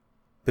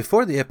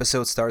Before the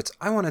episode starts,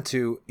 I wanted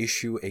to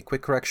issue a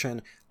quick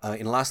correction.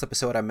 In the last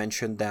episode, I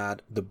mentioned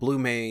that the Blue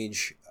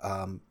Mage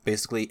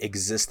basically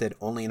existed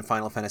only in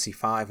Final Fantasy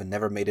V and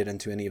never made it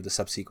into any of the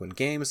subsequent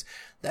games.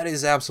 That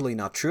is absolutely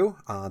not true.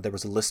 There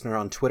was a listener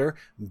on Twitter,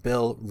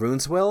 Bill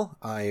Runesville.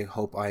 I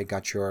hope I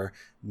got your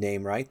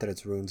name right, that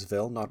it's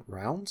Runesville, not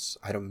Rounds.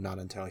 I'm not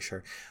entirely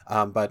sure.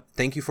 But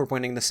thank you for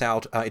pointing this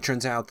out. It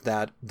turns out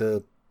that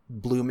the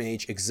Blue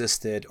Mage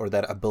existed, or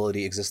that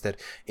ability existed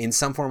in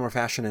some form or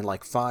fashion in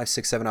like 5,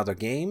 6, 7 other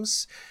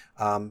games.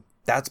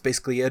 That's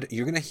basically it.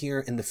 You're going to hear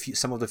in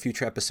some of the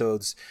future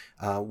episodes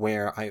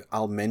where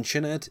I'll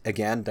mention it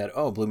again that,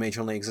 Blue Mage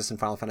only exists in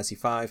Final Fantasy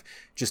V.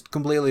 Just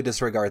completely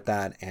disregard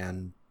that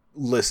and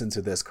listen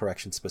to this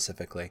correction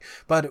specifically.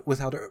 But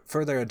without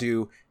further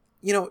ado,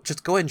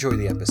 just go enjoy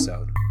the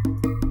episode.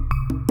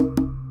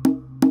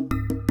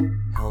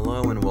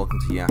 Hello and welcome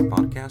to Yak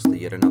Podcast,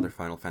 yet another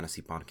Final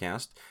Fantasy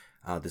podcast.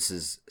 This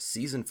is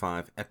Season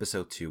 5,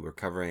 Episode 2. We're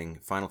covering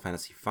Final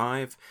Fantasy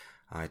V.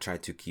 I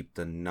tried to keep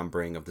the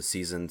numbering of the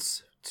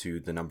seasons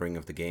to the numbering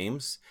of the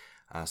games.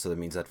 So that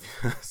means that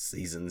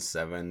Seasons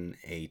 7,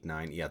 8,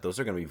 9, those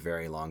are going to be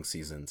very long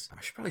seasons.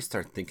 I should probably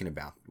start thinking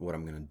about what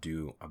I'm going to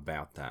do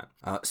about that.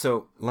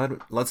 So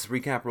let's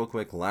recap real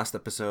quick. Last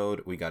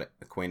episode, we got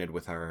acquainted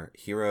with our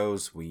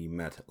heroes. We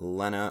met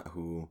Lena,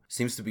 who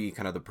seems to be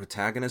kind of the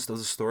protagonist of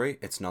the story.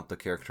 It's not the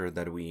character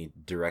that we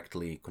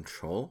directly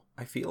control,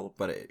 I feel,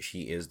 but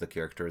she is the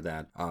character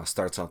that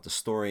starts out the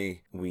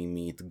story. We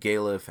meet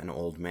Galef, an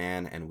old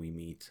man, and we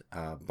meet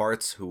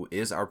Bartz, who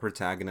is our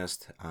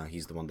protagonist.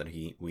 He's the one that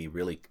we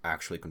really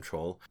actually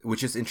control,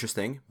 which is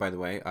interesting, by the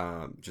way,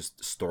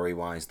 just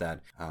story-wise, that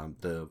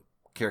the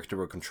character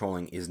we're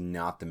controlling is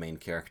not the main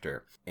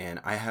character. And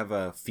I have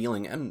a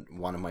feeling, and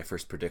one of my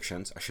first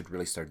predictions, I should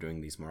really start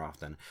doing these more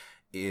often,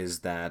 is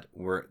that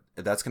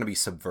that's going to be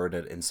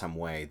subverted in some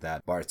way,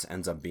 that Bartz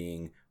ends up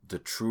being the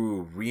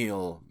true,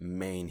 real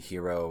main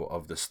hero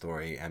of the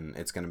story, and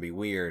it's going to be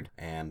weird,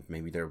 and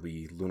maybe there'll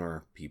be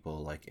lunar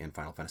people like in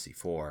Final Fantasy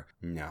IV.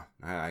 No,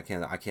 I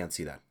can't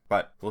see that,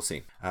 but we'll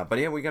see. But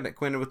yeah, we got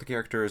acquainted with the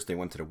characters. They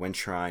went to the Wind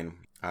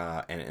Shrine,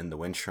 and in the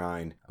Wind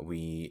Shrine,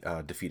 we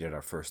defeated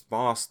our first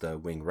boss, the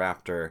Wing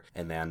Raptor,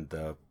 and then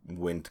the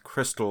Wind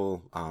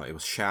Crystal. It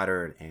was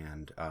shattered,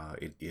 and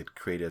it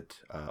created,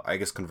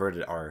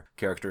 converted our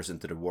characters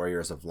into the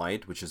Warriors of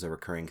Light, which is a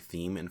recurring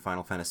theme in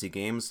Final Fantasy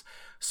games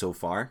so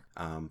far,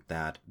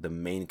 that the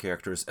main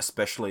characters,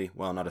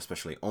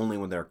 only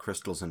when there are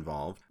crystals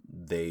involved,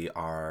 they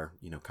are,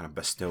 kind of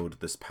bestowed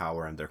this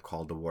power, and they're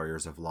called the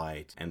Warriors of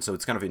Light. And so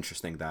it's kind of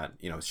interesting that,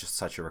 it's just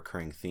such a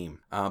recurring theme.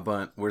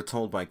 But we're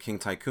told by King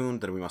Tycoon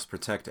that we must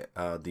protect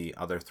the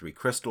other 3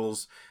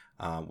 crystals.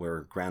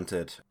 We're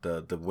granted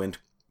the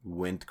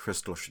wind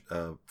crystal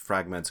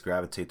fragments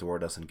gravitate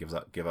toward us and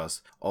give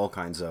us all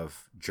kinds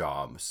of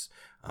jobs.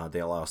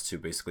 They allow us to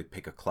basically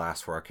pick a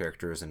class for our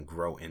characters and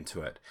grow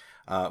into it,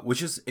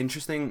 which is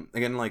interesting.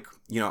 Again,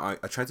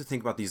 I try to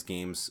think about these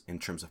games in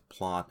terms of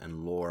plot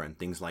and lore and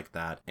things like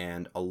that,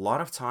 and a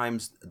lot of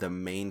times the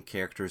main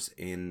characters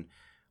in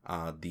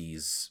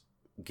these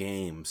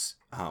games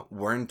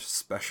weren't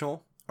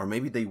special, or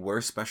maybe they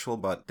were special,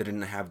 but they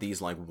didn't have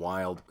these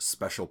wild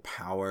special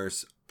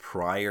powers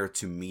prior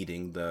to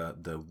meeting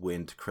the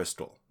Wind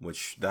Crystal,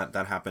 which that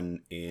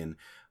happened in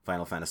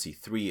Final Fantasy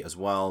III as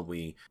well.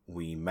 We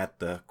met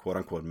the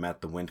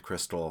quote-unquote the Wind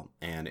Crystal,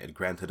 and it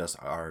granted us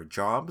our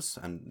jobs,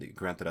 and it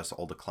granted us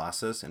all the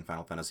classes in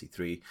Final Fantasy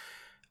III.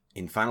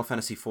 In Final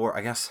Fantasy IV,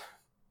 I guess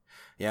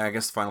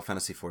Final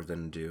Fantasy IV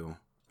didn't do...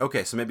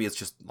 Okay, so maybe it's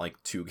just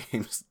 2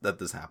 games that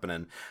this happened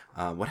in.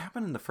 What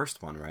happened in the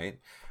first one, right?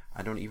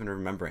 I don't even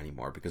remember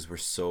anymore because we're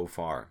so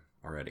far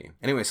already.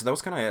 Anyway, so that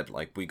was kind of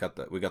it. We got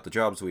the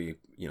jobs, we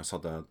saw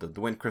the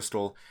Wind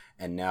Crystal,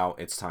 and now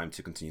it's time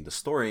to continue the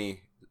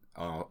story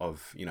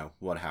of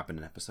what happened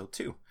in episode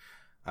 2.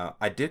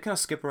 I did kind of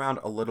skip around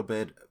a little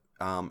bit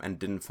and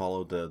didn't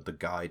follow the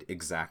guide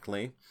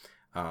exactly.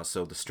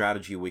 So the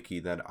strategy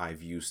wiki that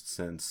I've used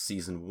since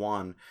season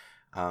 1,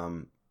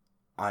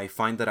 I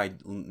find that I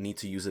need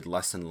to use it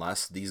less and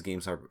less. These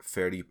games are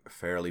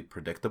fairly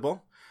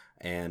predictable.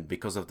 And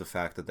because of the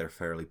fact that they're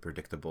fairly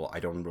predictable, I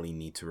don't really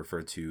need to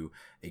refer to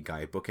a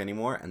guidebook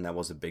anymore. And that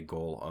was a big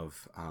goal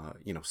of,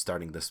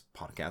 starting this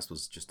podcast,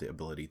 was just the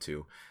ability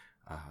to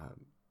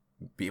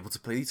be able to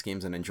play these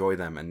games and enjoy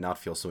them and not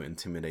feel so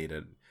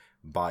intimidated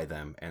by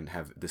them and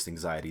have this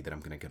anxiety that I'm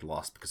going to get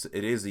lost. Because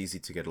it is easy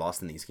to get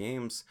lost in these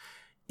games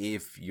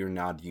if you're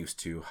not used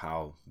to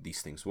how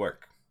these things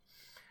work.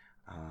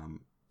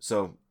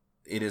 So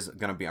it is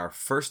going to be our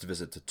first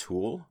visit to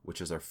Toul, which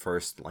is our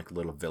first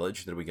little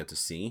village that we get to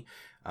see.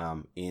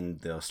 In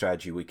the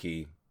strategy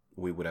wiki,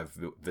 we would have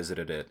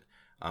visited it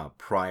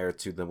prior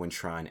to the Wind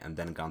Shrine and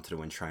then gone to the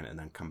Wind Shrine and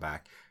then come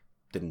back.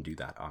 Didn't do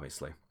that,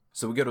 obviously.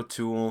 So we go to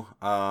Toul.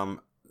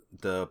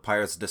 The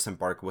pirates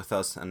disembark with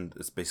us, and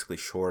it's basically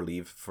shore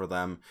leave for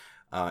them.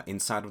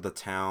 Inside of the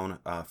town,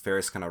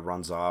 Faris kind of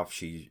runs off.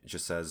 She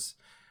just says,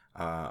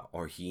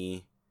 or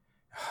he...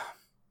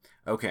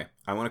 Okay,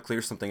 I want to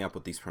clear something up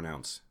with these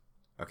pronouns.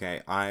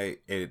 Okay,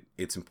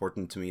 it's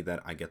important to me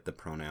that I get the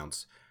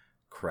pronouns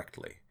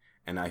correctly,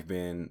 and I've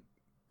been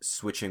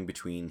switching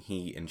between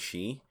he and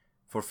she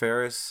for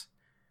Ferris,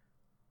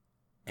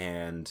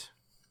 and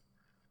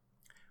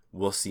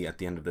we'll see at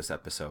the end of this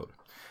episode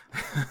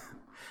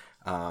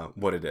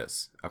what it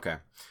is. Okay,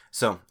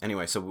 so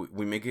anyway, so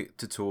we make it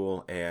to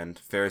Tool, and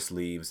Ferris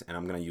leaves, and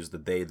I'm gonna use the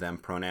they them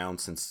pronoun,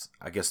 since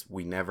I guess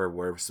we never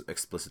were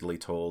explicitly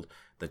told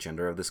the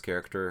gender of this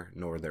character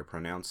nor their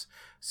pronouns.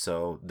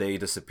 So they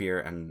disappear,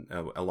 and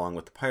along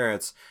with the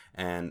pirates,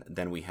 and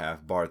then we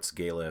have Bart's,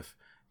 Galef,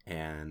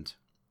 and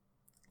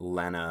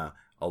Lena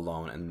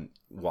alone and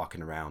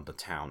walking around the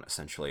town,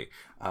 essentially.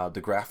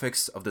 The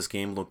graphics of this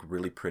game look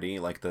really pretty,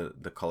 like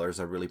the colors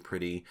are really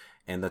pretty,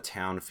 and the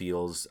town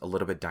feels a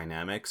little bit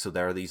dynamic. So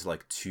there are these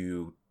like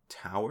two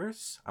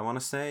towers, I want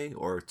to say,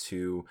 or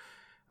two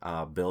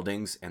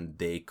buildings, and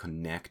they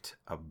connect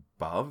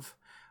above.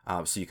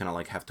 So you kind of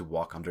like have to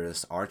walk under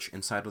this arch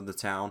inside of the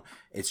town.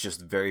 It's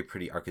just very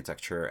pretty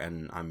architecture,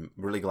 and I'm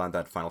really glad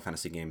that Final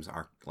Fantasy games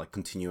are like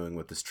continuing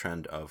with this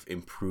trend of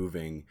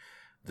improving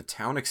the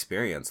town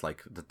experience,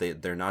 like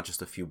that they're not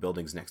just a few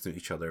buildings next to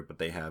each other, but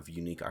they have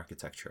unique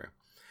architecture.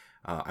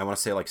 I want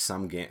to say like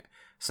some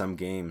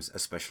games,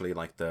 especially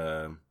like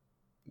I'm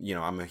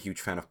a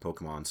huge fan of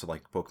Pokemon, so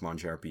like Pokemon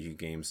JRPG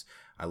games,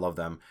 I love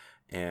them,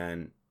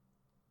 and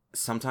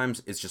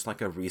sometimes it's just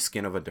like a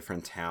reskin of a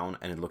different town,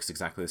 and it looks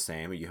exactly the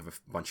same. You have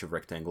a bunch of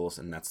rectangles,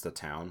 and that's the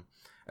town,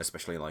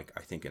 especially like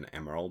I think in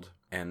Emerald,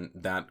 and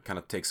that kind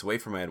of takes away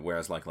from it.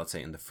 Whereas like let's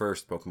say in the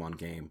first Pokemon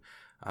game,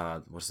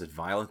 was it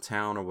Violet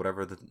Town or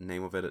whatever the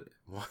name of it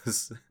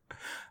was?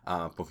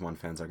 Pokemon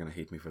fans are gonna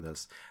hate me for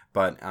this,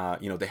 but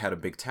they had a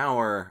big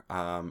tower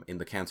in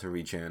the Kanto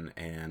region,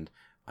 and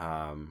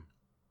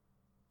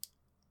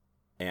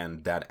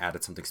that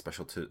added something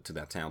special to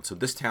that town. So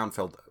this town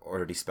felt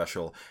already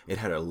special. It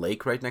had a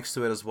lake right next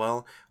to it as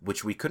well,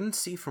 which we couldn't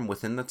see from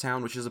within the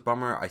town, which is a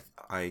bummer.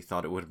 I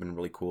thought it would have been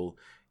really cool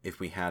if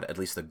we had at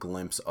least a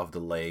glimpse of the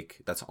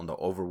lake that's on the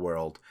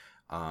overworld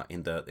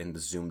in the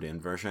zoomed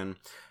in version.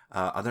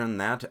 Other than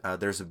that,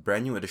 there's a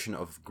brand new edition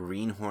of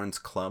Greenhorn's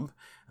Club.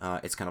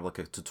 It's kind of like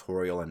a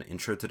tutorial and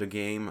intro to the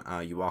game.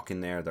 You walk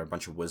in there are a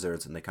bunch of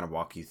wizards, and they kind of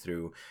walk you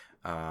through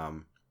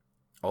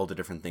all the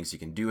different things you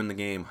can do in the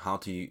game, how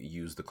to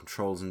use the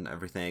controls and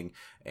everything.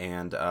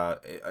 And I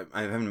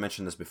haven't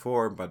mentioned this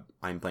before, but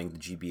I'm playing the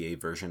GBA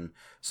version,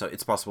 so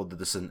it's possible that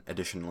this is an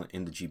addition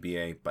in the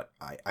GBA, but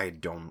I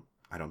don't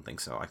think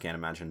so. I can't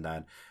imagine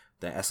that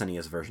the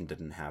SNES version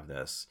didn't have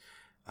this.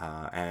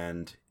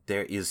 And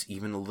there is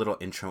even a little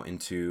intro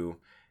into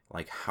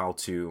like how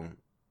to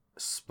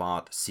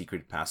spot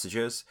secret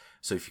passages.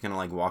 So if you kind of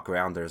like walk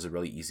around, there's a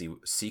really easy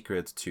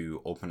secret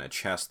to open a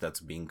chest that's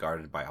being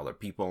guarded by other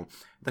people.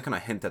 That kind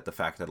of hint at the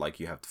fact that like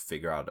you have to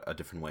figure out a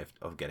different way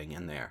of getting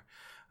in there.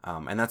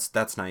 And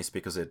that's nice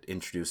because it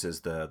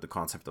introduces the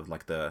concept of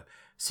like the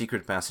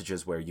secret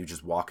passages where you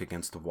just walk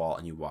against the wall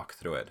and you walk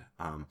through it,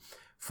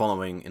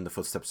 following in the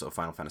footsteps of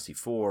Final Fantasy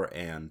IV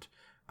and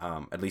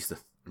at least the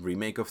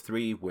remake of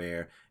 3,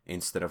 where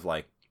instead of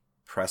like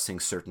pressing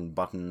certain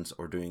buttons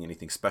or doing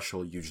anything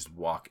special, you just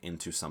walk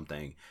into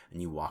something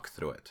and you walk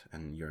through it,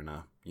 and you're in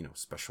a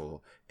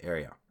special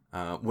area.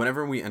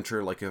 Whenever we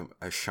enter like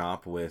a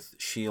shop with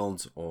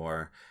shields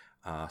or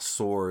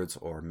swords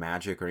or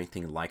magic or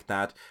anything like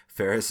that,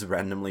 Ferris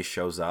randomly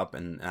shows up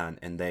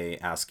and they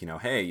ask,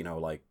 hey,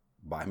 like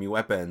buy me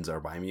weapons or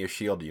buy me a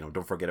shield,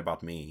 don't forget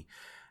about me.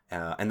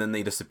 And then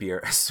they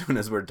disappear as soon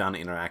as we're done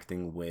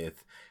interacting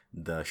with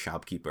the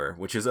shopkeeper,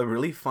 which is a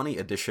really funny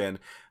addition.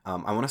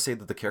 I want to say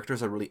that the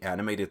characters are really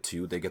animated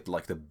too. They get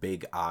like the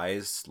big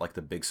eyes, like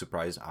the big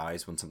surprised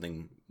eyes when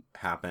something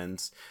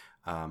happens.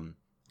 And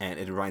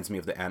it reminds me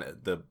of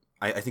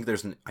I think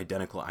there's an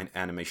identical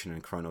animation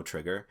in Chrono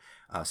Trigger.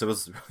 So it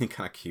was really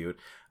kind of cute.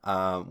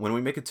 When we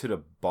make it to the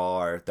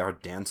bar, there are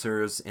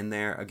dancers in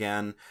there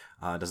again.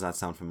 Does that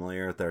sound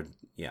familiar?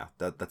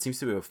 That seems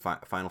to be a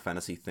Final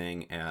Fantasy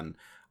thing, and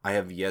I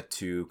have yet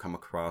to come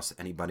across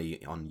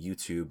anybody on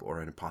YouTube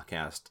or in a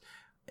podcast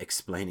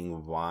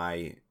explaining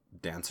why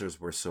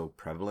dancers were so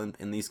prevalent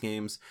in these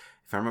games.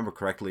 If I remember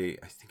correctly,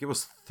 I think it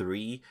was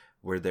 3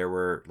 where there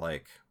were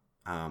like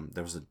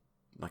there was a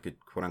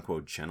quote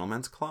unquote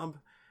gentleman's club,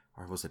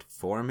 or was it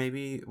 4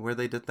 maybe where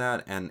they did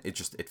that, and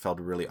it felt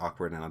really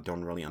awkward, and I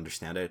don't really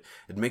understand it.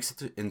 It makes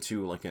it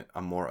into like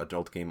a more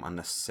adult game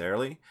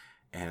unnecessarily,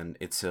 and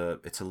it's a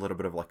little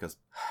bit of like a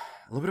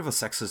little bit of a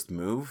sexist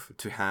move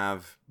to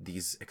have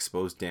these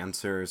exposed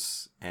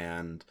dancers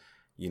and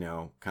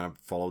kind of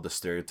follow the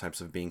stereotypes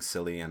of being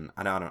silly. And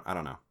I don't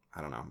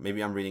know,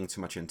 maybe I'm reading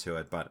too much into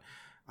it, but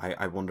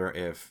I wonder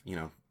if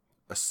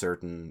a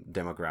certain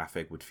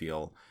demographic would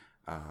feel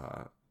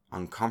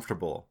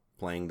uncomfortable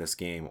playing this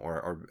game,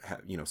 or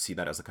see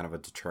that as a kind of a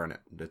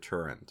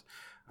deterrent.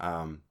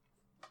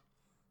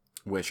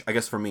 Which I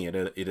guess for me it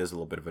is a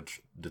little bit of a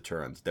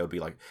deterrent. That would be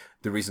like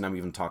the reason I'm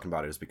even talking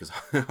about it, is because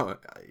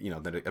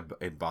that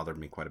it bothered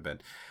me quite a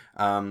bit.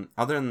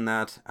 Other than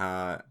that,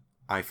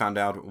 I found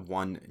out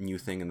one new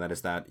thing, and that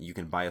is that you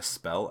can buy a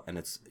spell and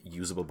it's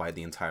usable by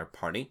the entire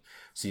party.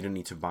 So you don't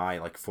need to buy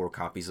like 4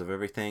 copies of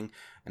everything.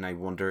 And I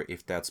wonder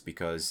if that's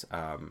because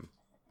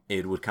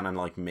it would kind of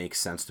like make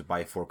sense to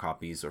buy 4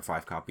 copies or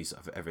 5 copies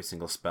of every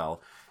single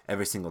spell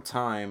every single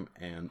time,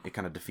 and it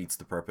kind of defeats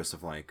the purpose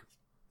of like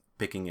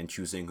picking and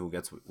choosing who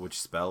gets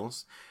which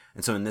spells.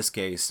 And so in this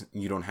case,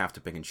 you don't have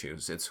to pick and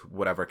choose. It's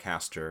whatever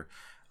caster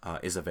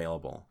is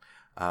available.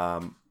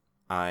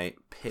 I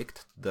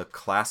picked the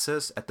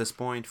classes at this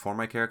point for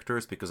my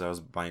characters because I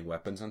was buying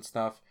weapons and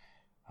stuff.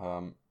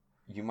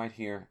 You might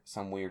hear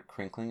some weird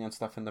crinkling and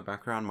stuff in the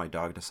background. My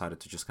dog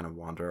decided to just kind of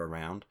wander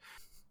around.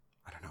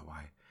 I don't know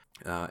why.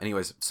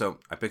 Anyways, so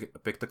I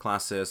picked the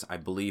classes. I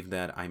believe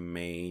that I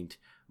made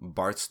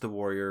Bart's the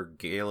warrior.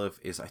 Galef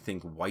is, I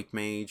think, white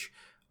mage.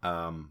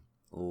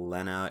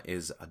 Lena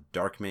is a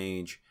dark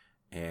mage.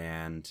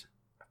 And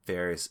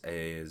Ferris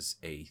is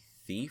a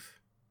thief.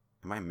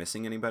 Am I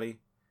missing anybody?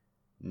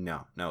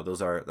 No,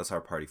 that's our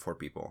party, 4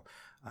 people.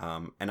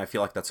 And I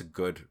feel like that's a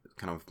good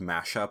kind of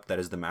mashup. That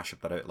is the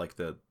mashup that I like.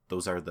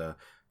 Those are the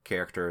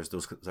characters,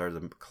 those are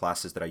the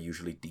classes that I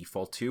usually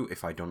default to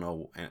if I don't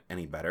know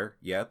any better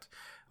yet.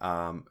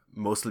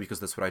 Mostly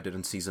because that's what I did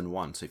in season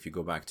 1. So if you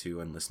go back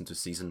to and listen to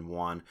season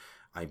 1,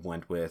 I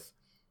went with,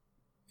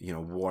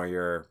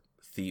 warrior,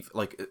 thief,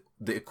 like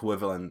the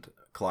equivalent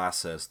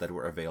classes that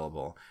were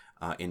available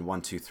in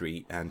 1, 2,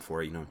 3, and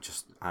 4.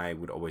 Just I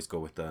would always go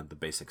with the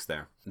basics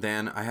there.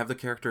 Then I have the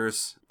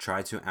characters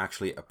try to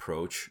actually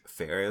approach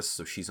Ferris.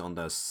 So she's on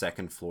the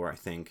 2nd floor, I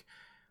think,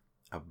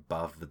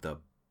 above the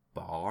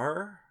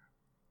bar,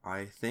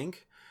 I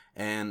think.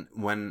 And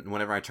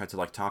whenever I tried to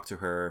like talk to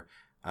her,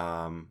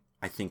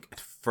 I think at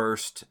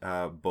first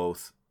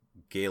both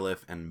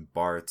Galef and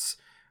Bart's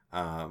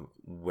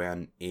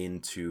went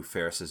into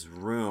Ferris's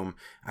room,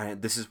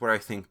 and this is where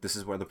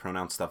the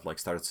pronoun stuff like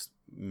starts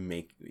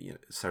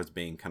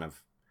being kind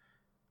of,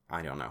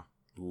 I don't know,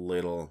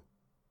 little.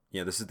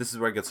 Yeah, this is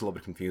where it gets a little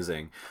bit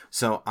confusing.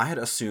 So I had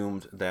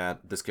assumed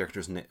that this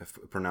character's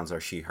pronouns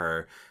are she,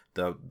 her.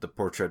 The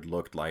portrait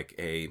looked like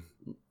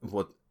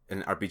what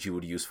an RPG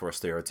would use for a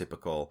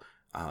stereotypical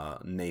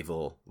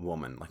naval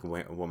woman, like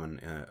a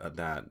woman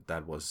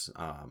that was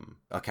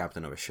a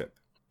captain of a ship.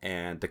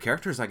 And the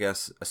characters, I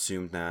guess,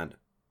 assumed that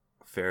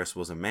Ferris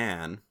was a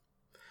man,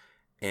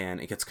 and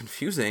it gets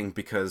confusing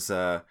because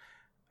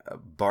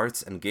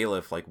Bart's and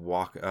Galef like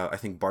walk. I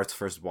think Bart's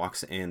first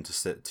walks in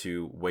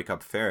to wake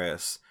up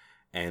Ferris,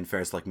 and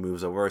Ferris like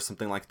moves over or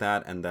something like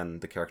that, and then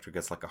the character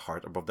gets like a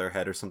heart above their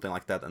head or something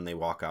like that, and they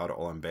walk out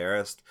all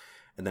embarrassed.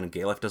 And then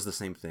Galef does the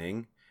same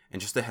thing.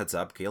 And just a heads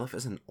up, Galef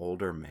is an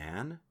older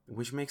man,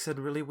 which makes it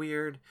really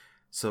weird.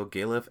 So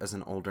Galef, as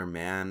an older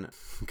man,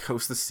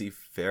 goes to see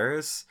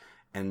Ferris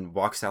and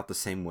walks out the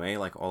same way,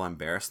 like all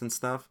embarrassed and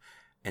stuff,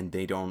 and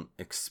they don't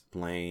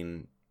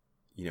explain,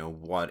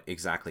 what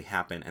exactly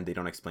happened, and they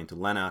don't explain to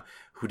Lena,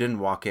 who didn't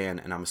walk in.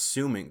 And I'm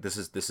assuming this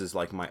is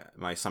like my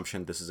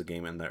assumption. This is a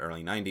game in the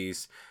early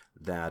 90s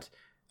that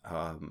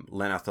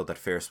Lena thought that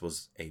Ferris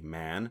was a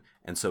man,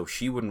 and so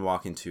she wouldn't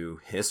walk into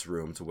his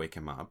room to wake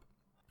him up.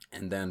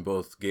 And then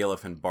both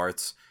Galef and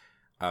Bart's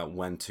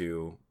went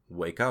to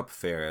wake up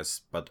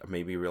Ferris, but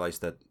maybe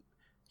realized that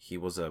he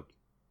was a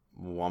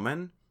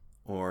woman.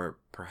 Or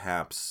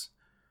perhaps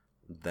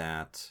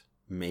that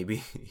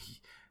maybe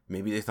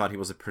they thought he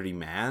was a pretty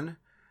man.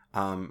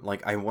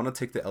 Like, I want to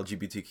take the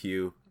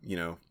LGBTQ,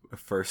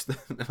 first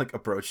like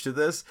approach to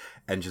this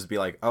and just be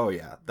like, oh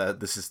yeah, that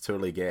this is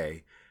totally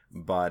gay.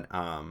 But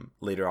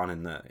later on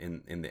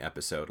in the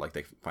episode, like,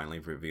 they finally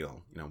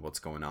reveal what's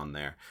going on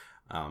there.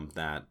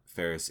 That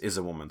Ferris is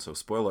a woman. So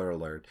spoiler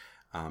alert.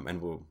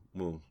 And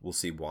we'll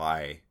see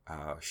why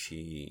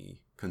she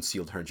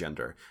concealed her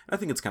gender. And I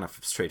think it's kind of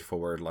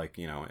straightforward, like,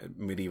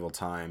 medieval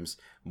times,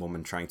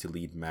 woman trying to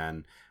lead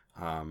men.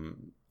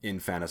 In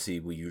fantasy,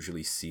 we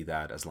usually see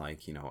that as like,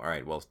 all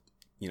right, well,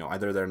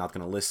 either they're not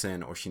going to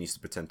listen, or she needs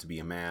to pretend to be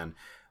a man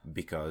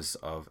because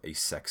of a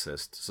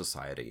sexist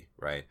society,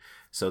 right?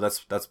 So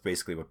that's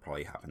basically what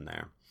probably happened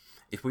there.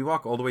 If we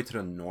walk all the way to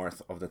the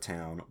north of the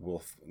town,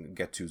 we'll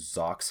get to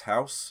Zock's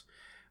house.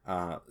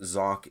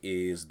 Zock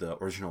is the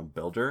original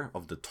builder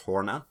of the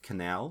Torna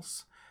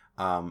canals,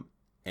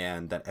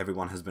 and that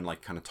everyone has been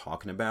like kind of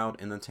talking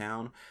about in the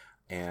town.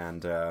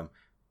 And I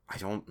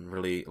don't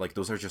really like,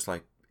 those are just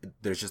like,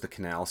 there's just a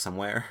canal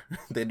somewhere.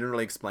 They didn't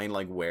really explain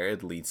like where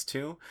it leads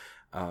to,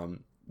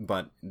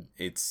 but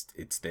it's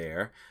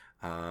there.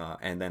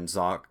 And then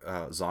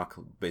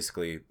Zock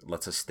basically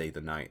lets us stay the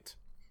night.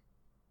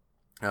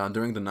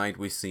 During the night,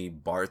 we see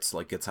Bart's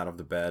like gets out of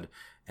the bed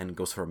and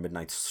goes for a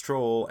midnight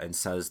stroll and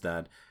says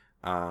that,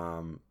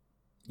 the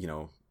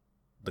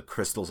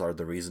crystals are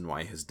the reason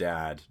why his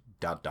dad ...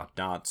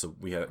 So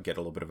we get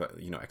a little bit of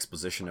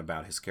exposition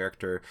about his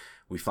character.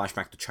 We flash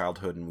back to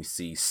childhood and we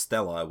see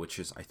Stella, which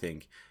is, I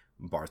think,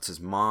 Bart's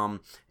mom,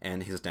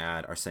 and his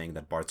dad are saying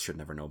that Bart should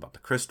never know about the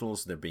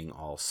crystals. They're being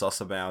all sus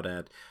about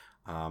it.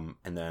 And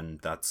then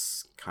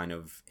that's kind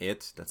of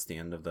it. That's the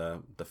end of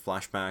the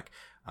flashback.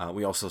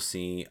 We also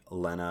see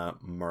Lena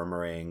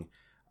murmuring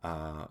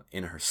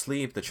in her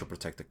sleep that she'll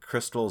protect the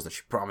crystals, that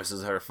she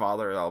promises her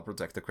father, I'll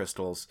protect the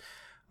crystals.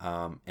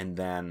 And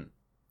then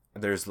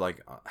there's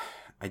like,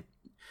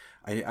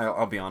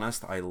 I'll be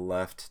honest, I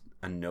left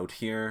a note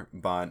here,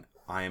 but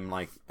I'm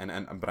like,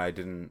 but I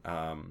didn't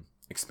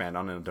expand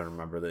on it. I don't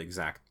remember the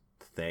exact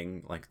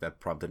thing like that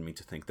prompted me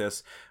to think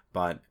this,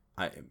 but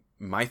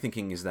my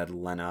thinking is that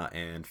Lena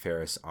and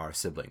Ferris are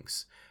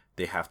siblings.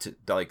 They have to,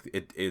 like,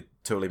 it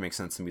totally makes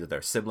sense to me that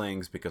they're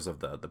siblings because of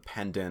the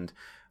pendant.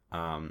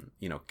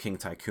 King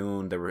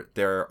Tycoon,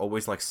 there are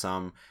always like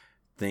some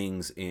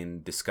things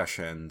in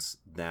discussions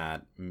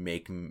that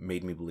made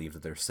me believe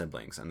that they're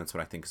siblings, and that's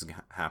what I think is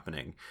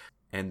happening.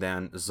 And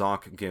then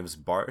Zoc gives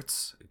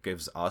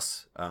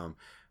us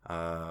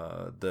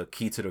the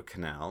key to the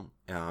canal,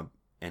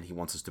 and he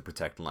wants us to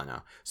protect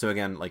Lena. So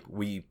again, like,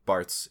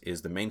 Bartz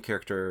is the main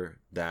character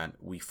that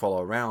we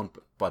follow around,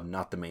 but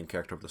not the main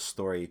character of the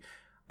story,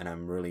 and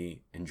I'm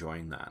really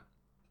enjoying that.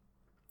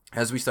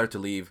 As we start to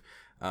leave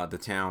the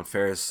town,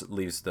 Ferris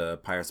leaves the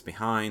pirates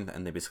behind,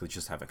 and they basically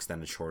just have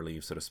extended shore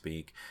leave, so to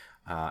speak.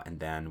 And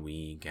then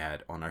we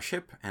get on our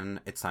ship,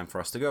 and it's time for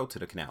us to go to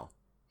the canal.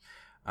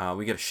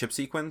 We get a ship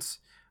sequence.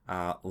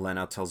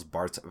 Lena tells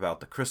Bart about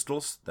the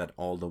crystals, that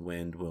all the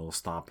wind will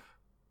stop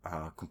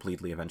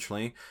completely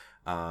eventually.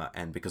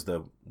 And because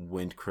the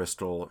wind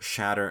crystal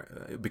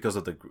because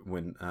the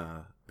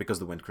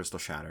wind crystal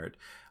shattered,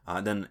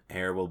 then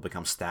air will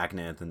become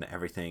stagnant, and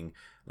everything,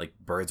 like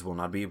birds will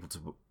not be able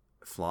to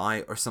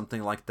fly or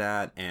something like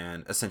that,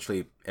 and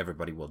essentially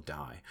everybody will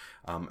die.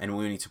 And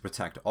we need to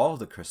protect all of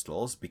the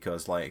crystals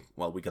because, like,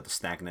 well, we got the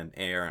stagnant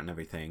air and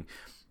everything,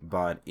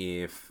 but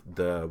if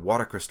the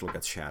water crystal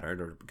gets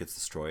shattered or gets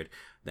destroyed,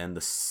 then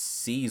the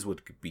seas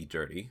would be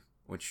dirty,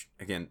 which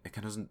again, it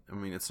kind of doesn't, I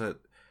mean,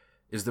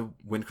 is the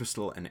wind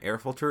crystal an air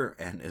filter,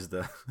 and is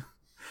the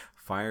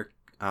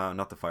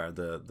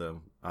the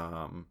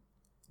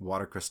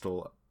water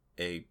crystal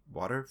a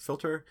water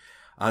filter?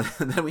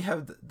 Then we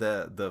have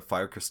the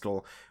fire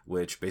crystal,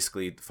 which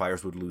basically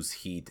fires would lose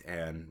heat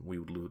and we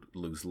would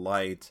lose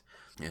light,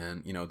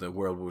 and the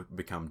world would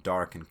become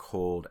dark and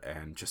cold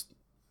and just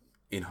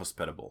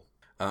inhospitable.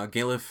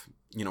 Galef,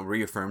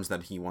 reaffirms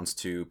that he wants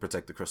to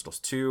protect the crystals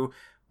too,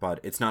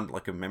 but it's not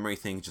like a memory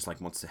thing, just like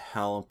wants to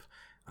help.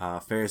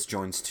 Ferris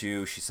joins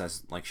too. She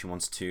says like she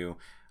wants to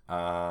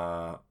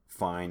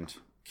find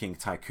King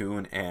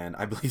Tycoon, and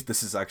I believe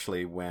this is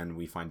actually when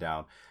we find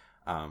out.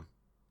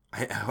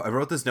 I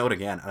wrote this note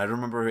again, and I don't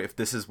remember if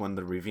this is when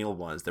the reveal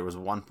was. There was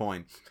one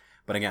point,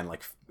 but again,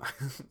 like,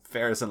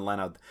 Ferris and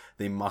Lena,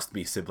 they must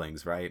be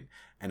siblings, right?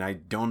 And I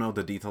don't know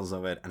the details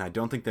of it, and I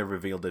don't think they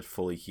revealed it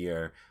fully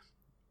here.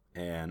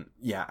 And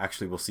yeah,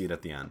 actually, we'll see it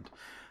at the end.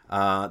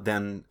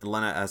 Then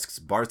Lena asks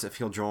Bart if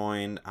he'll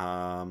join,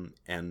 and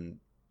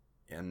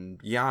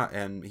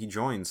he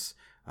joins.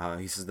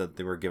 He says that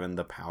they were given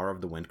the power of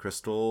the wind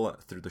crystal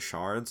through the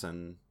shards,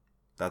 and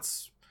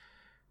that's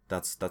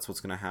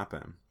what's gonna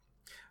happen.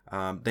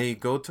 They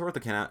go toward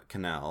the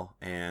canal,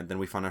 and then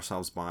we find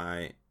ourselves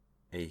by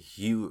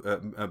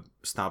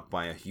stopped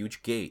by a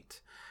huge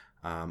gate.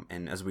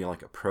 And as we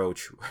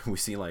approach, we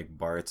see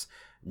Bart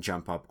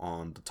jump up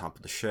on the top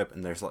of the ship,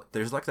 and there's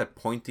that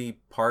pointy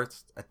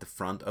part at the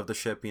front of the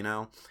ship,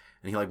 and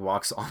he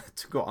walks on it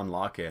to go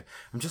unlock it.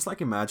 I'm just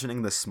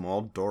imagining this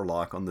small door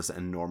lock on this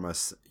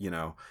enormous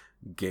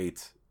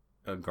gate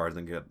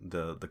guarding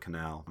the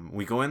canal.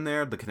 We go in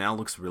there. The canal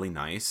looks really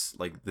nice.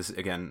 This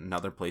again,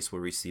 another place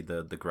where we see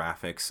the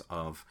graphics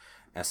of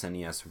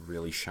SNES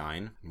really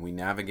shine. We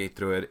navigate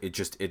through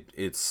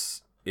it.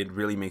 It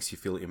really makes you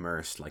feel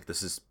immersed.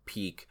 This is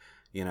peak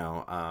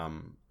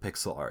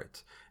pixel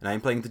art. And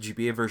I'm playing the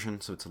GBA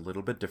version, so it's a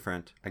little bit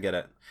different. I get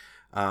it.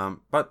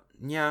 But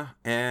yeah,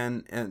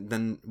 and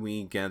then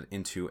we get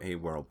into a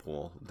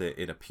whirlpool.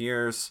 It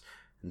appears.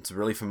 It's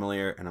really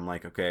familiar, and I'm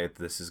like, okay,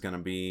 this is gonna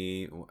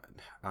be,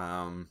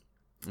 not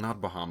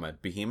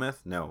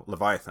Behemoth? No,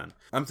 Leviathan.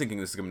 I'm thinking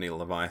this is gonna be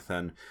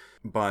Leviathan,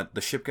 but the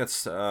ship gets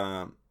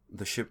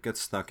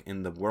stuck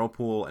in the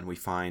whirlpool, and we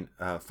fight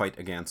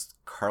against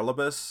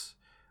Carlibus,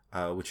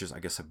 which is, I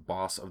guess, a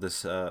boss of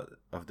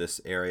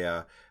this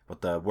area. But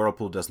the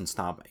whirlpool doesn't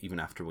stop even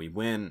after we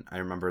win. I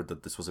remember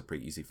that this was a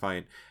pretty easy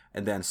fight,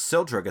 and then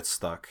Sildra gets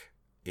stuck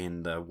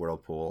in the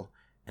whirlpool,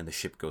 and the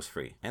ship goes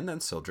free, and then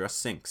Sildra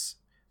sinks.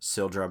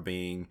 Sildra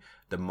being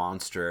the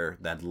monster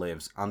that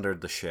lives under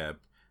the ship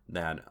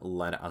that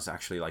let us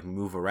actually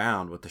move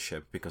around with the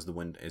ship because the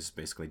wind is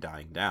basically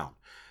dying down.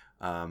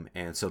 And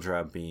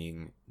Sildra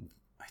being,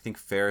 I think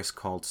Ferris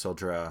called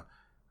Sildra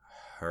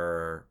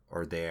her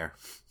or their,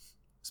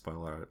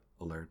 spoiler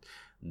alert,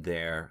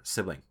 their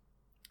sibling.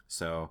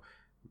 So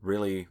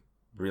really,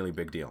 really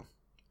big deal.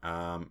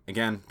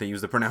 Again, they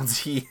use the pronouns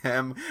he,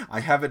 him.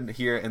 I have it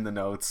here in the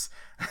notes.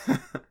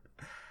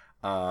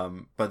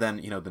 But then,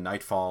 the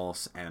night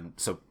falls, and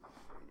so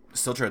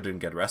Sildra didn't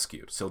get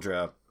rescued.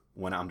 Sildra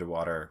went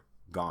underwater,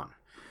 gone.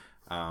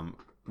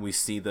 We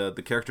see the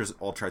characters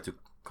all try to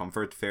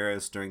comfort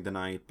Ferris during the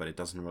night, but it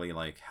doesn't really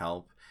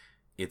help.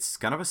 It's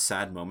kind of a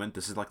sad moment.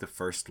 This is the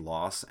first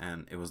loss,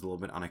 and it was a little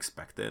bit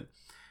unexpected.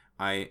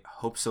 I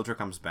hope Sildra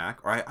comes back,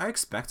 or I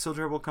expect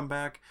Sildra will come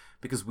back,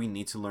 because we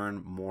need to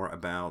learn more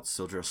about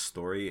Sildra's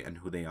story and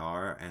who they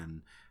are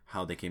and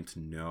how they came to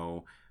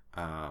know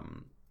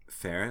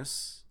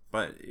Ferris.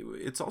 But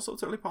it's also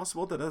totally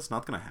possible that that's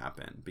not going to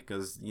happen,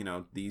 because, you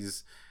know,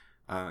 these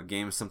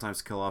games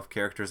sometimes kill off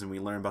characters and we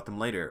learn about them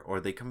later, or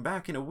they come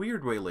back in a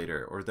weird way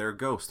later, or they're a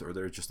ghost, or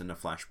they're just in a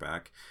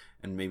flashback,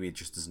 and maybe it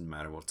just doesn't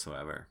matter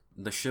whatsoever.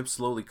 The ship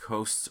slowly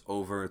coasts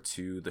over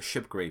to the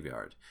ship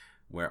graveyard,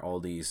 where all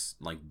these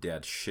like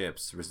dead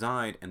ships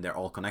reside, and they're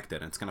all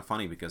connected. And it's kind of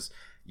funny because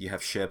you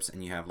have ships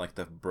and you have like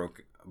the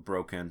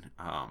broken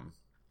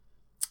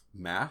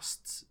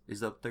masts.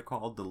 Is that what they're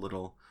called? The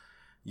little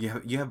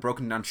you have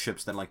broken down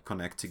ships that like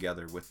connect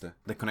together with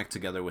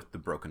the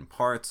broken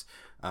parts.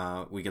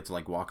 We get to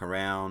like walk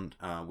around.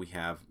 We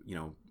have, you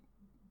know,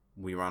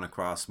 we run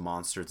across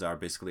monsters that are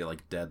basically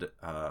like dead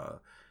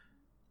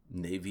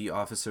Navy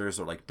officers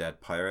or like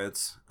dead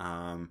pirates.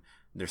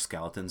 There's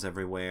skeletons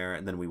everywhere,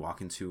 and then we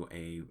walk into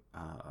a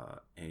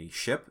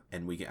ship,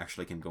 and we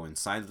actually can go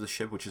inside of the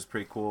ship, which is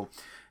pretty cool,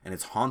 and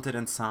it's haunted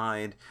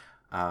inside.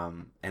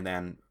 And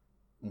then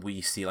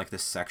we see like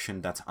this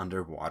section that's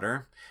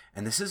underwater,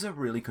 and this is a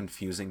really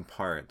confusing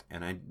part,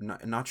 and I'm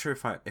not sure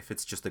if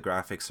it's just the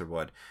graphics or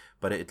what,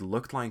 but it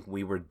looked like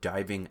we were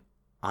diving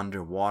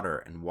underwater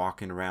and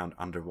walking around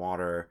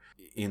underwater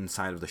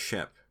inside of the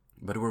ship,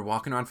 but we're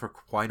walking around for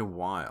quite a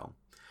while.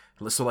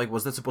 So like,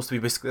 was that supposed to be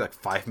basically like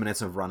 5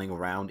 minutes of running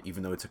around,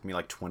 even though it took me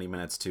like 20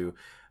 minutes to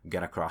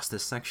get across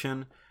this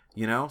section?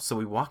 You know, so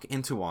we walk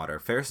into water.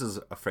 Ferris is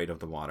afraid of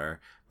the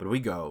water, but we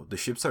go. The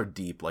ships are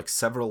deep, like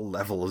several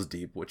levels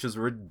deep, which is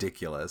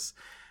ridiculous.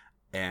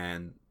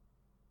 And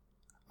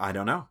I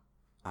don't know.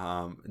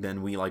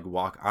 Then we like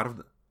walk out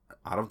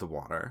of the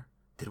water.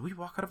 Did we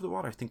walk out of the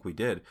water? I think we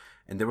did.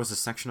 And there was a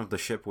section of the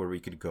ship where we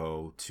could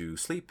go to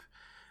sleep.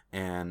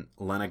 And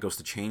Lena goes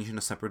to change in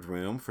a separate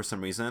room for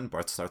some reason.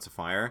 Bart starts a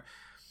fire.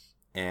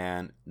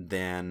 And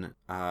then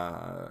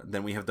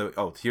we have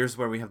here's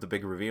where we have the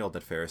big reveal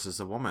that Ferris is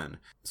a woman.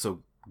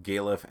 So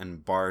Galef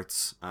and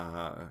Bart,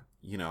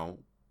 you know,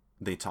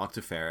 they talk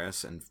to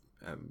Ferris and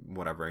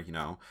whatever, you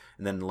know.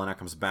 And then Lena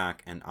comes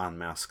back and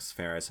unmasks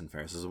Ferris, and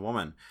Ferris is a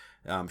woman.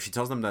 She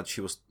tells them that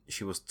she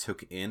was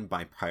took in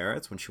by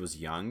pirates when she was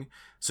young,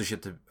 so she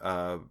had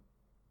to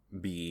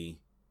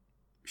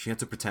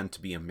pretend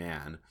to be a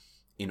man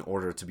in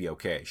order to be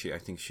okay. I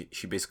think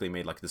she basically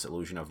made like this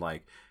illusion of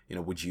like, you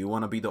know, would you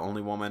want to be the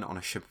only woman on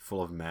a ship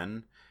full of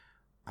men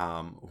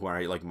who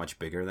are like much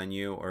bigger than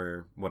you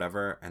or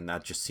whatever? And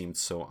that just seemed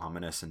so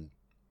ominous and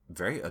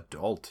very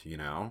adult, you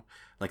know?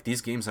 Like,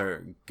 these games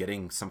are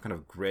getting some kind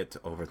of grit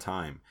over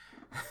time,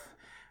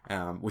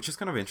 which is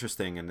kind of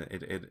interesting, and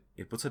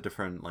it puts a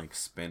different like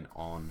spin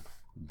on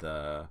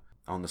the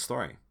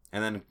story.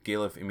 And then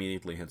Galef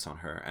immediately hits on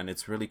her, and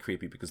it's really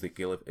creepy because the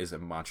Galef is a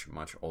much,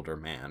 much older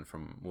man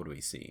from what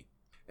we see.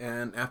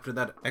 And after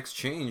that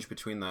exchange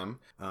between them,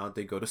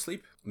 they go to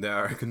sleep. There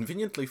are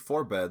conveniently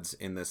 4 beds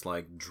in this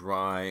like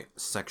dry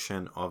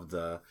section of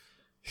the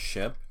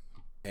ship.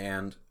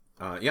 And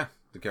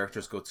the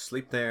characters go to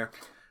sleep there.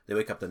 They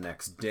wake up the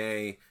next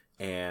day,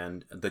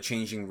 and the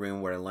changing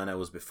room where Lena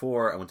was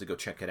before, I went to go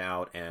check it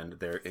out, and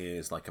there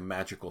is like a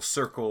magical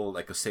circle,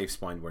 like a safe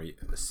point where you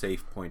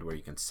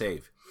can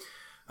save.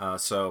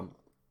 That's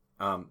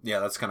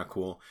kind of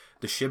cool.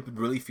 The ship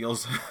really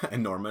feels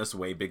enormous,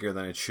 way bigger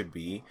than it should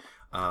be.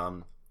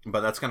 But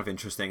that's kind of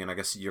interesting, and I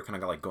guess you're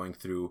kind of like going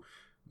through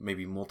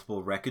maybe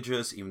multiple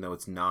wreckages, even though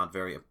it's not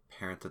very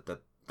apparent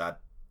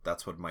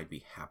that's what might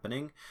be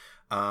happening.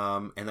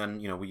 And then,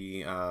 you know,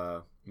 we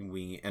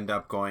end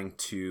up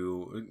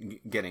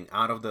getting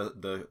out of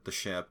the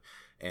ship,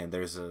 and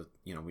there's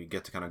we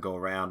get to kind of go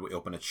around. We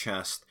open a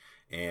chest,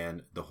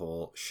 and the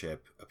whole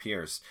ship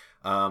appears.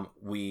 So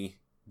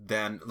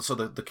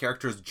the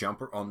characters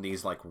jump on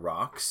these like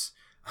rocks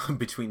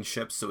between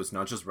ships, so it's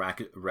not just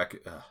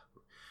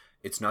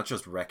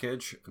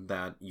wreckage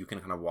that you can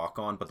kind of walk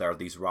on, but there are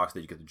these rocks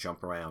that you get to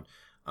jump around.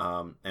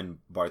 And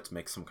Bart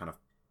makes some kind of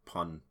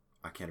pun.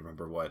 I can't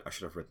remember what. I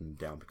should have written it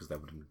down because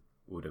that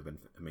would have been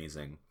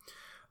amazing.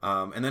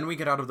 And then we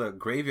get out of the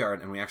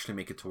graveyard, and we actually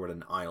make it toward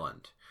an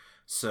island.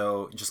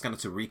 So just kind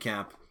of to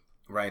recap,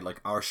 right?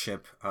 Like, our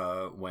ship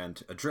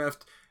went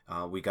adrift.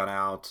 We got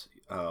out.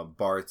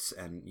 Bart's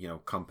and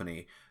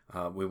company.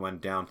 We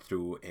went down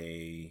through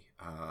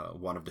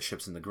one of the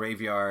ships in the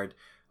graveyard.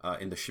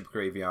 In the ship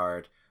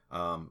graveyard,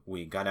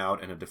 we got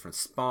out in a different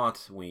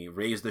spot. We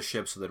raised the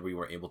ship so that we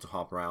were able to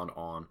hop around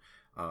on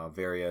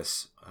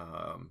various.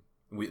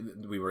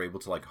 We were able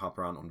to like hop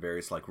around on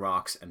various like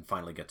rocks and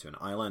finally get to an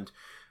island.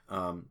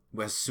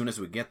 As soon as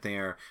we get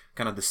there,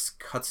 kind of this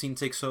cutscene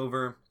takes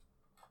over.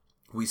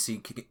 We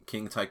see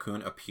King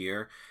Tycoon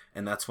appear,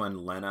 and that's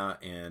when Lena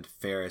and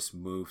Ferris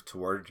move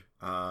toward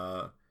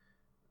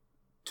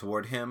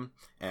him,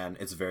 and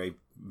it's very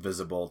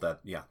visible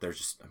that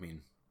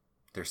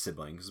they're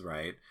siblings,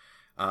 right?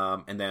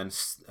 And then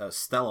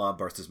Stella,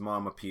 Bart's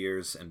mom,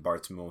 appears, and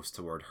Bart moves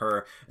toward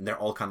her, and they're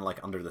all kind of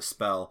like under the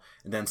spell.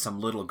 And then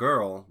some little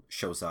girl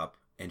shows up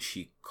and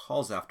she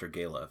calls after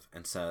Galef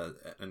and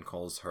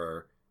calls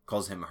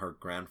him her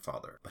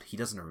grandfather, but he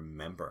doesn't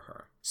remember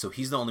her. So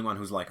he's the only one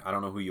who's like, I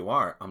don't know who you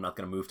are. I'm not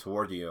gonna move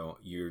toward you.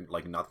 You're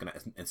like not gonna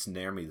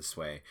ensnare me this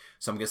way.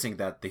 So I'm guessing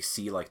that they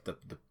see like the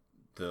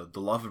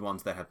loved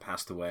ones that had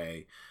passed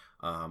away,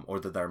 or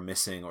that they're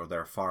missing or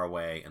they're far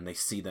away, and they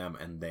see them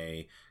and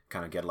they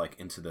kind of get like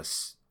into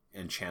this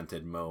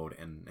enchanted mode,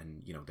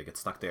 and they get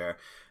stuck there.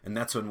 And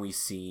that's when we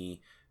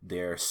see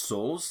their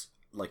souls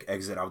like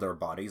exit out of their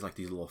bodies, like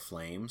these little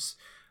flames.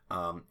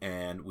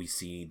 And we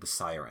see the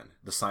Siren.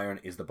 The Siren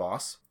is the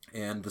boss,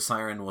 and the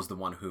Siren was the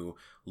one who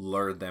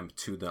lured them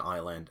to the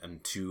island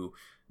and to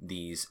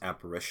these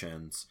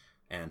apparitions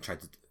and tried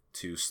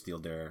to steal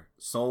their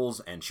souls.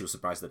 And she was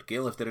surprised that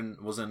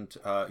Galef wasn't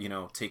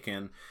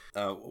taken,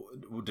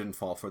 didn't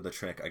fall for the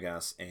trick, I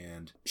guess.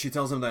 And she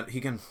tells him that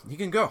he can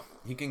go.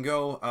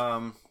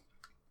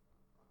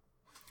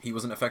 He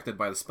wasn't affected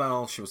by the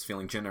spell. She was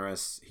feeling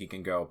generous. He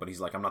can go, but he's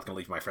like, I'm not gonna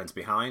leave my friends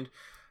behind.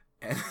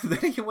 And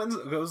then he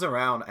goes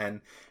around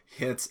and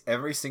hits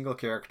every single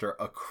character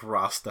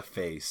across the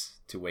face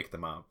to wake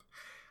them up.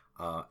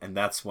 And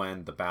that's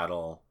when the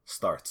battle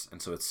starts.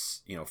 And so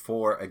it's,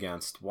 4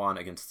 against 1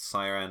 against the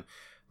Siren.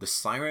 The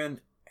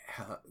Siren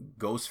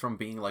goes from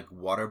being like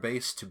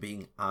water-based to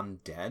being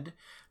undead.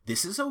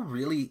 This is a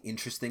really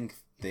interesting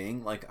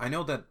thing. Like, I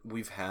know that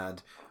we've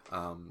had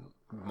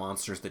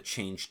monsters that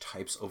change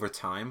types over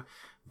time,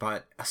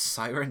 but a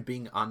Siren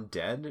being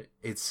undead,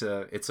 it's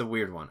a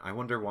weird one. I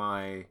wonder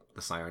why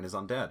the Siren is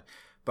undead.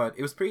 But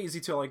it was pretty easy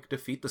to like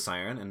defeat the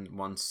Siren, and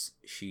once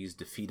she's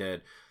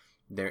defeated,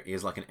 there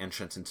is like an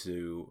entrance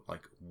into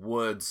like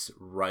woods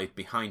right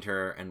behind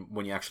her, and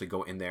when you actually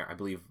go in there, I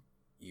believe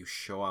you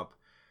show up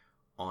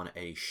on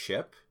a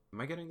ship.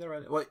 Am I getting that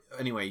right? Well,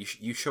 anyway,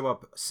 you show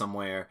up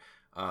somewhere,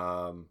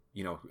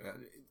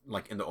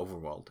 like in the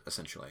overworld,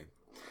 essentially.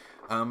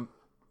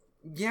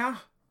 Yeah,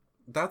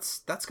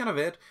 that's kind of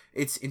it.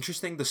 It's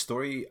interesting. The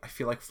story, I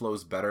feel like,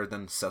 flows better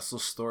than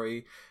Cecil's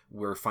story.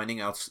 We're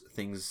finding out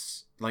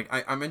things like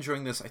I'm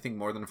enjoying this, I think,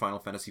 more than Final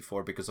Fantasy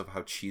IV because of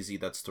how cheesy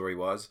that story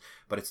was.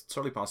 But it's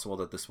totally possible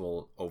that this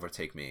will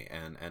overtake me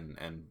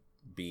and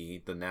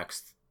be the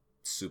next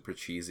super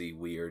cheesy,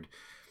 weird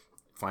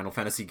Final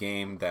Fantasy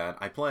game that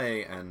I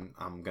play, and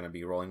I'm gonna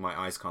be rolling my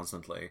eyes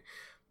constantly.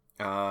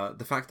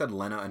 The fact that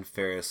Lena and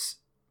Faris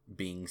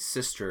being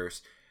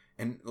sisters.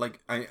 And like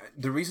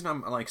the reason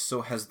I'm like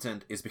so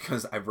hesitant is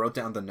because I wrote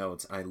down the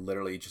notes and I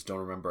literally just don't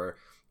remember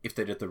if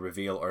they did the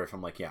reveal or if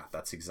I'm like, yeah,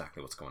 that's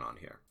exactly what's going on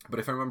here. But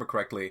if I remember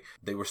correctly,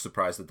 they were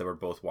surprised that they were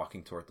both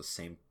walking toward the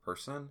same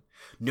person.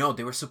 No,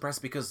 they were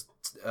surprised because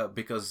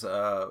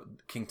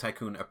King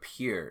Tycoon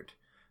appeared.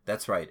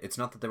 That's right. It's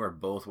not that they were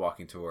both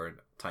walking toward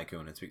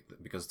Tycoon. It's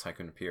because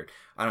Tycoon appeared.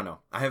 I don't know.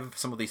 I have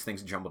some of these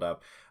things jumbled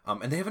up,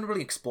 and they haven't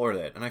really explored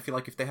it. And I feel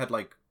like if they had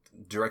like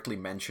directly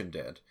mentioned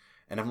it.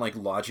 And I'm like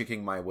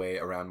logicking my way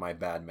around my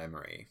bad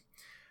memory.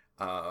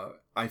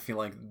 I feel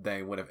like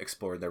they would have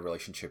explored their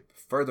relationship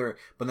further.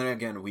 But then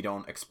again, we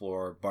don't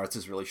explore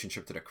Bart's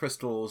relationship to the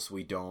crystals.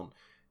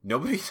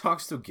 Nobody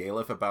talks to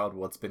Galef about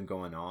what's been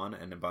going on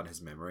and about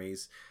his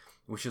memories,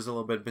 which is a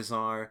little bit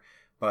bizarre.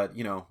 But,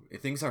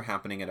 things are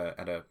happening at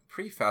a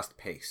pretty fast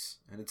pace.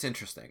 And it's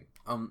interesting.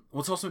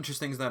 What's also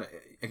interesting is that,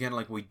 again,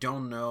 like we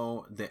don't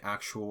know the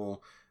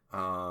actual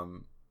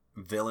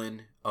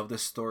villain of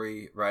this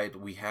story, right?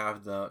 We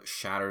have the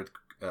shattered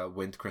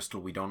wind crystal.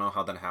 We don't know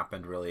how that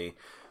happened, really.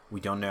 We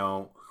don't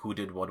know who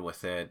did what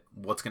with it,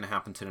 what's going to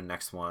happen to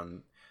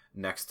the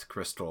next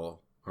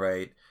crystal,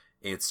 right?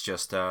 It's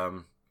just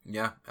it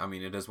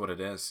is what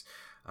it is.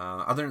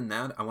 Other than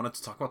that, I wanted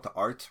to talk about the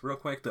art real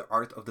quick. The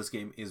art of this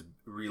game is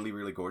really,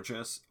 really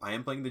gorgeous. I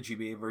am playing the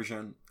GBA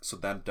version, so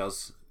that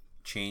does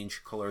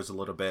change colors a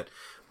little bit,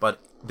 but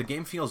the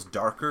game feels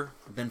darker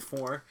than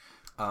 4.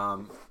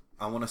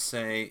 I want to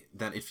say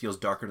that it feels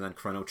darker than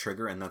Chrono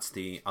Trigger, and that's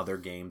the other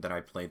game that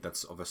I played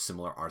that's of a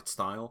similar art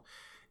style.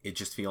 It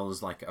just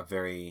feels like a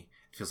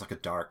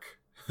dark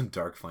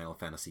Final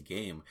Fantasy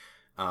game.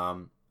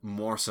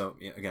 More so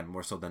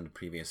than the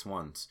previous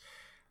ones.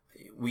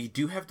 We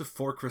do have the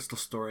 4 crystal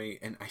story,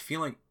 and I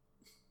feel like,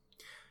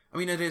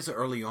 it is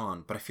early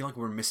on, but I feel like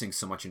we're missing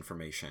so much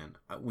information.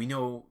 We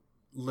know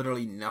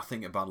literally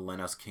nothing about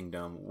Lena's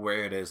kingdom,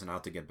 where it is, and how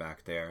to get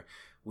back there.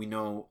 We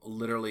know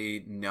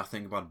literally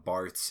nothing about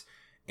Bart's,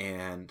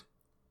 and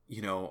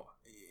we don't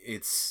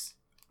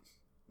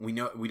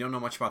know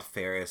much about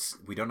Faris.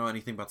 We don't know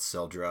anything about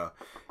Sildra.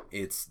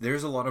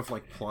 There's a lot of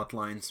like plot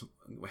lines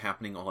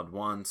happening all at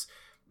once,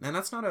 and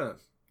that's not a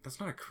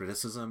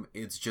criticism.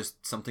 It's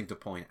just something to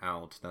point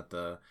out that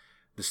the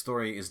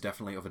story is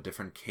definitely of a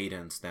different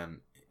cadence than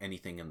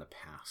anything in the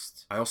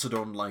past. I also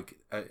don't like.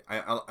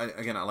 I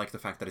like the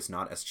fact that it's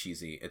not as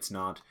cheesy. It's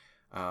not.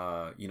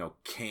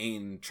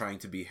 Kain trying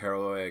to be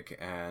heroic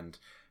and,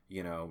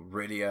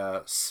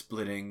 Rydia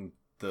splitting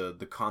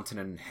the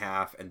continent in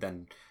half, and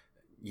then,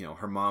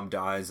 her mom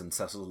dies and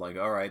Cecil's like,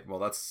 all right, well,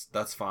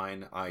 that's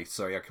fine.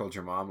 Sorry, I killed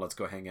your mom. Let's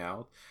go hang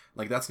out.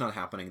 Like, that's not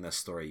happening in this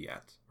story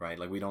yet, right?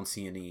 Like, we don't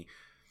see any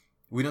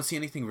we don't see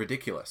anything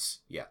ridiculous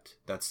yet.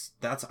 That's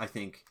I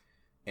think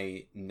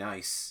a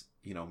nice,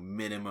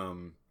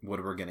 minimum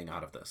what we're getting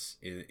out of this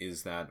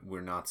is that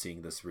we're not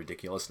seeing this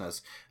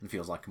ridiculousness and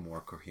feels like a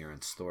more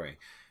coherent story.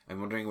 I'm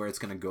wondering where it's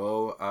going to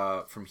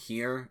go from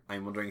here.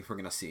 I'm wondering if we're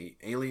going to see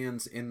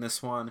aliens in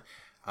this one.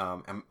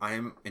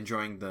 I'm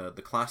enjoying the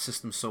class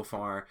system so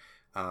far.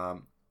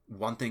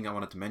 One thing I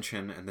wanted to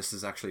mention, and this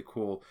is actually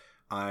cool,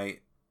 I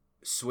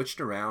switched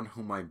around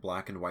who my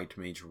black and white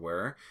mage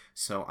were.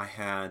 So I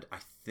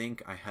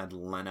think I had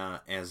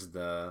Lena as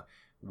the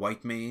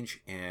white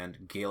mage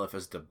and Galef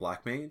as the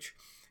black mage.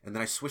 And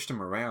then I switched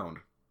them around.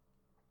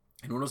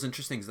 And what was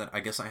interesting is that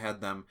I guess I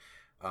had them,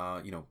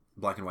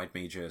 black and white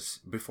mages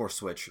before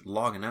switch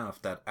long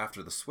enough that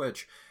after the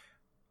switch,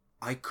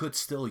 I could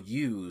still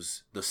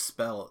use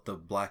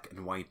the black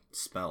and white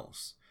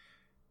spells.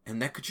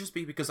 And that could just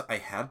be because I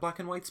had black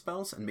and white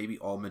spells, and maybe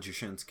all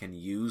magicians can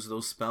use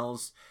those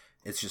spells.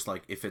 It's just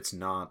like, if it's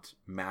not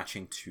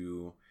matching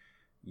to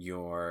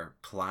your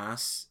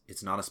class,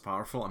 it's not as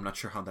powerful. I'm not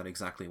sure how that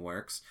exactly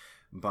works,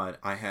 but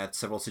I had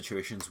several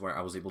situations where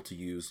I was able to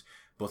use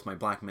both my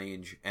black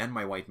mage and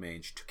my white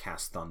mage to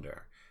cast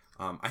thunder.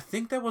 I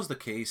think that was the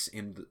case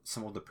in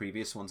some of the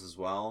previous ones as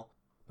well.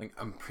 Like,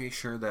 I'm pretty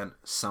sure that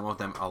some of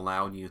them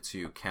allowed you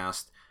to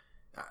cast...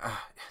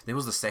 there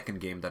was the second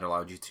game that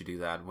allowed you to do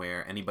that,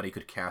 where anybody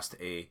could cast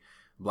a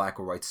black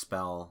or white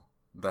spell.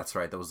 That's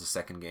right, that was the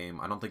second game.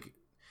 I don't think...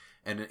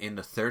 And in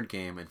the third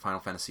game, in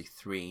Final Fantasy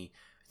III,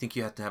 I think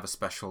you had to have a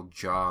special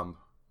job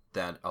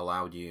that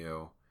allowed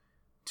you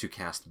to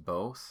cast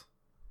both.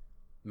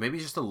 Maybe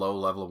just the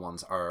low-level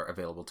ones are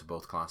available to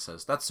both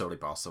classes. That's totally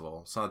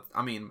possible. So,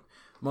 I mean,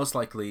 most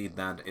likely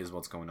that is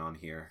what's going on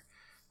here.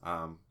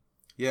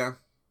 Yeah.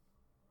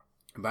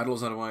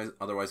 Battles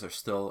otherwise are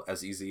still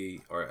as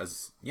easy, or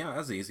as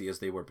easy as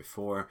they were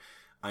before.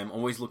 I'm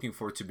always looking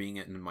forward to being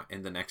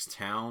in the next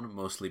town,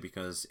 mostly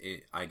because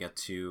I get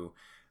to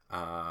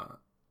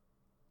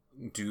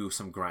do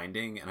some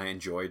grinding, and I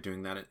enjoy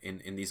doing that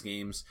in these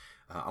games.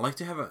 I like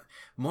to have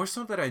more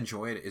so that I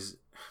enjoy it is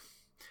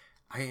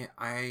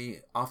I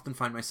often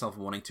find myself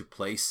wanting to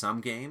play some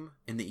game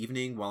in the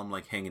evening while I'm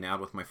like hanging out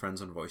with my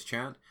friends on voice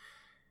chat,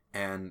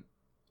 and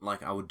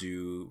like I would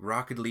do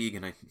Rocket League,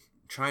 and I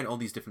tried all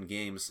these different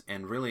games,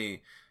 and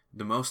really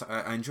the most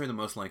I enjoy the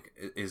most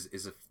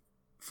is a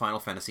Final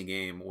Fantasy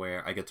game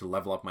where I get to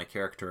level up my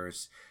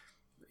characters,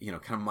 kind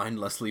of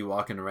mindlessly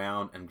walking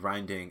around and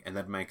grinding, and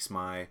that makes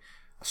my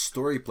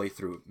story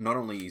playthrough not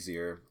only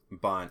easier,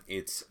 but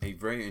it's a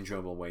very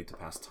enjoyable way to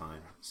pass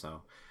time.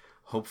 So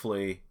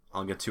hopefully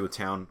I'll get to a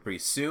town pretty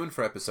soon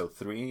for episode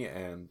 3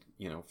 and,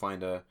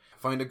 find a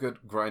good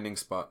grinding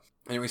spot.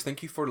 Anyways,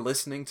 thank you for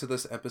listening to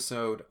this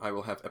episode. I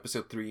will have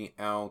episode 3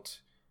 out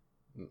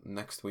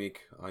next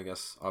week, I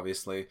guess,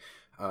 obviously.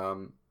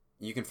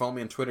 You can follow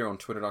me on Twitter on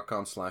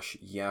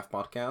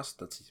twitter.com/YAFPodcast.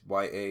 That's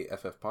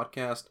YAFF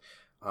podcast.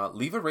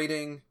 Leave a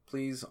rating,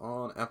 please,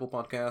 on Apple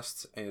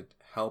Podcasts. It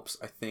helps.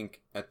 I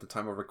think at the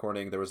time of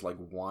recording there was like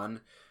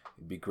 1.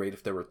 It'd be great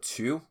if there were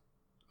 2.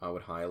 I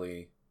would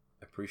highly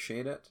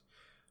appreciate it.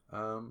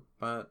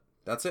 But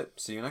that's it.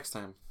 See you next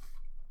time.